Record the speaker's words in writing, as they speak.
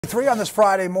Three on this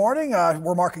Friday morning.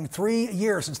 We're marking 3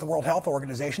 years since the World Health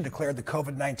Organization declared the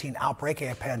COVID-19 outbreak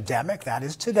a pandemic. That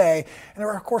is today. And there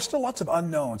are, of course, still lots of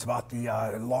unknowns about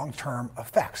the long-term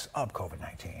effects of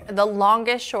COVID-19. The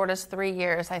longest, shortest 3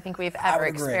 years I think we've ever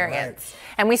experienced.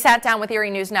 Right. And we sat down with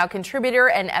Erie News Now contributor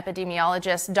and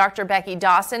epidemiologist Dr. Becky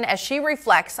Dawson as she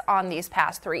reflects on these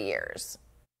past 3 years.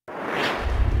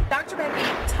 Dr.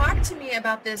 Becky, talk to me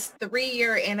about this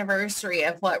 3-year anniversary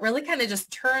of what really kind of just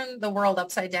turned the world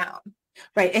upside down.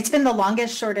 Right. It's been the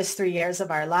longest, shortest 3 years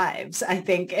of our lives, I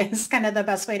think is kind of the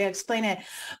best way to explain it.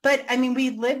 But I mean,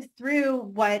 we lived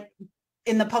through what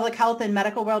in the public health and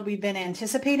medical world we've been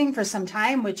anticipating for some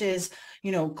time, which is,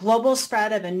 global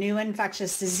spread of a new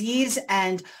infectious disease.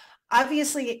 And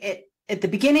obviously it at the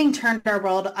beginning turned our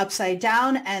world upside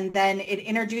down, and then it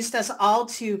introduced us all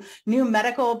to new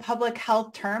medical public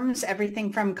health terms,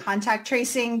 everything from contact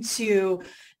tracing to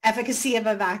efficacy of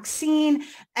a vaccine.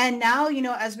 And now,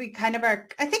 as we kind of are,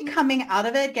 I think, coming out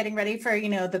of it, getting ready for,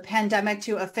 the pandemic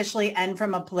to officially end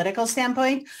from a political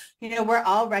standpoint, we're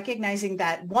all recognizing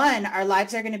that, one, our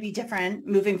lives are going to be different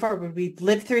moving forward. We've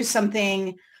lived through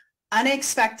something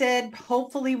unexpected,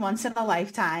 hopefully once in a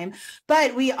lifetime.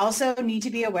 But we also need to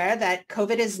be aware that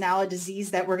COVID is now a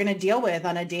disease that we're going to deal with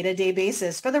on a day-to-day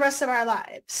basis for the rest of our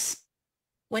lives.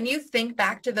 When you think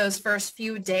back to those first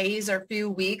few days or few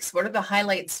weeks, what are the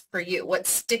highlights for you? What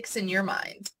sticks in your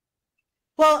mind?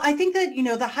 Well, I think that,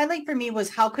 the highlight for me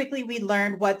was how quickly we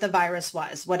learned what the virus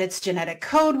was, what its genetic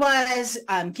code was,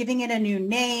 giving it a new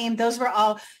name. Those were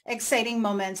all exciting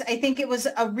moments. I think it was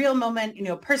a real moment,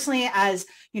 personally, as,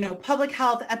 public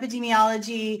health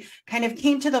epidemiology kind of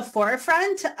came to the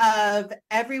forefront of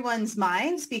everyone's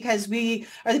minds, because we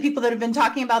are the people that have been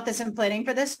talking about this and planning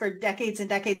for this for decades and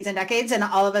decades and decades. And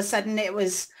all of a sudden it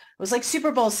was like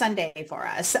Super Bowl Sunday for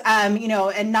us,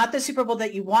 and not the Super Bowl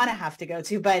that you want to have to go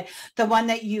to, but the one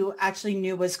that you actually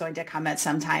knew was going to come at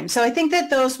some time. So I think that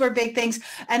those were big things.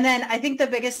 And then I think the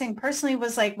biggest thing personally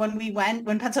was like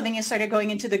when Pennsylvania started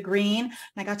going into the green, and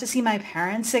I got to see my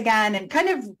parents again and kind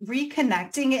of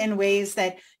reconnecting in ways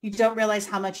that you don't realize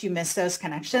how much you miss those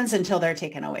connections until they're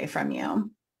taken away from you.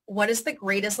 What is the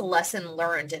greatest lesson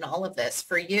learned in all of this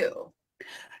for you?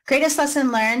 Greatest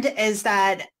lesson learned is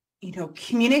that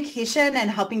communication and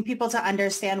helping people to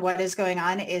understand what is going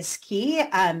on is key.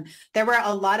 There were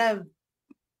a lot of,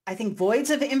 I think,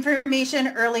 voids of information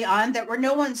early on that were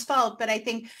no one's fault, but I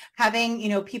think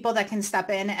having, people that can step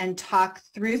in and talk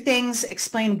through things,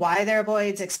 explain why there are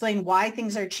voids, explain why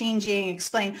things are changing,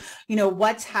 explain,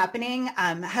 what's happening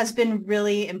has been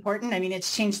really important. I mean,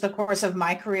 it's changed the course of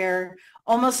my career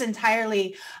almost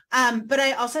entirely. But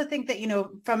I also think that,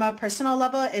 from a personal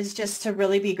level is just to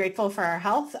really be grateful for our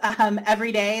health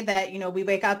every day that, we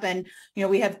wake up and,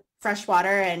 we have fresh water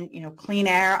and, clean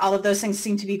air, all of those things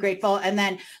seem to be grateful. And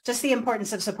then just the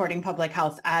importance of supporting public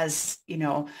health as,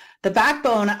 the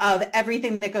backbone of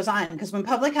everything that goes on. Because when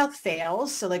public health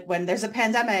fails, so like when there's a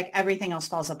pandemic, everything else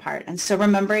falls apart. And so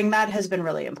remembering that has been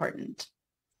really important.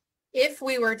 If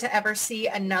we were to ever see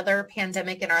another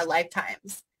pandemic in our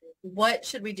lifetimes, what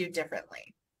should we do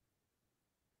differently?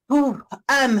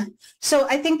 So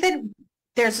I think that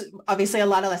there's obviously a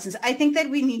lot of lessons. I think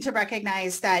that we need to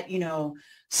recognize that,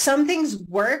 some things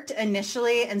worked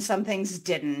initially and some things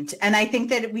didn't. And I think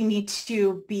that we need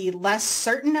to be less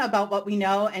certain about what we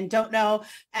know and don't know.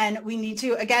 And we need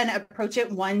to, again, approach it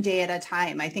one day at a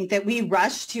time. I think that we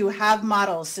rush to have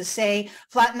models to say,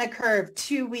 flatten the curve,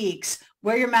 2 weeks,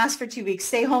 wear your mask for 2 weeks,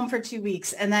 stay home for 2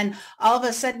 weeks. And then all of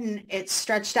a sudden it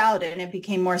stretched out and it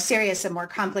became more serious and more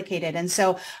complicated. And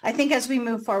so I think as we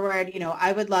move forward,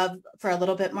 I would love for a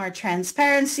little bit more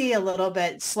transparency, a little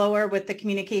bit slower with the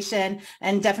communication,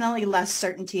 and definitely less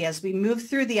certainty as we move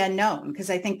through the unknown,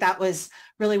 because I think that was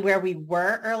really where we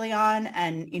were early on.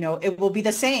 And, it will be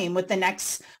the same with the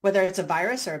next, whether it's a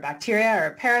virus or a bacteria or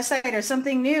a parasite or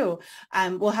something new.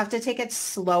 We'll have to take it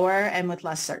slower and with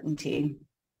less certainty.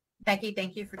 Becky,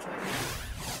 thank you for joining us.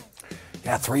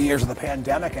 Yeah, 3 years of the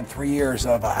pandemic and 3 years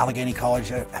of Allegheny College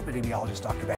epidemiologist Dr. Becky.